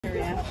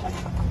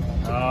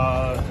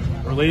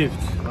Relieved.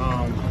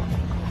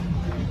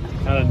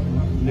 Kind of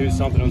knew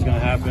something was going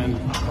to happen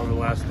over the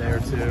last day or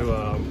two.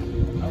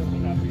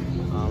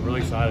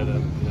 Really excited.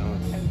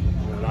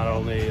 It's not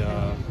only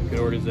a good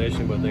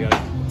organization, but they got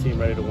a team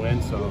ready to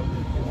win. So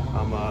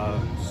I'm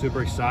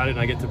super excited, and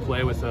I get to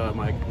play with one of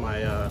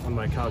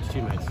my college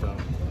teammates. So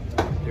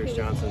Pierce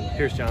Johnson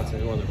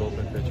is one of the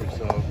bullpen pitchers.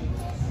 So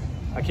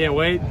I can't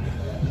wait.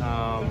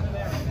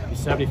 He's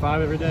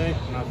 75 every day.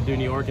 I'm going to do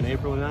New York in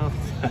April now.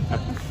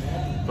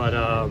 But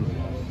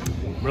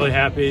really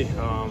happy.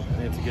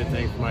 It's a good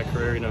thing for my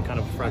career, kind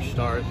of a fresh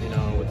start,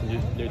 with the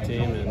new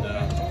team. And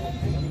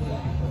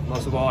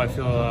most of all, I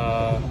feel,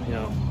 I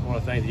want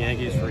to thank the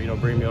Yankees for,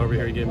 bringing me over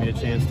here to give me a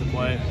chance to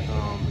play.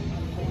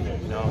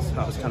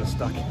 I was kind of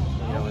stuck,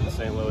 in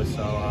St. Louis,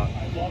 so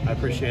I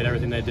appreciate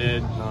everything they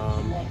did.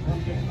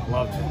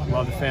 Loved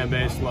the fan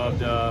base, loved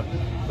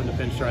putting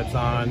the pinstripes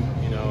on,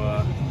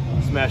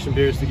 smashing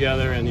beers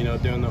together, and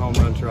doing the home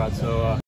run trot. So.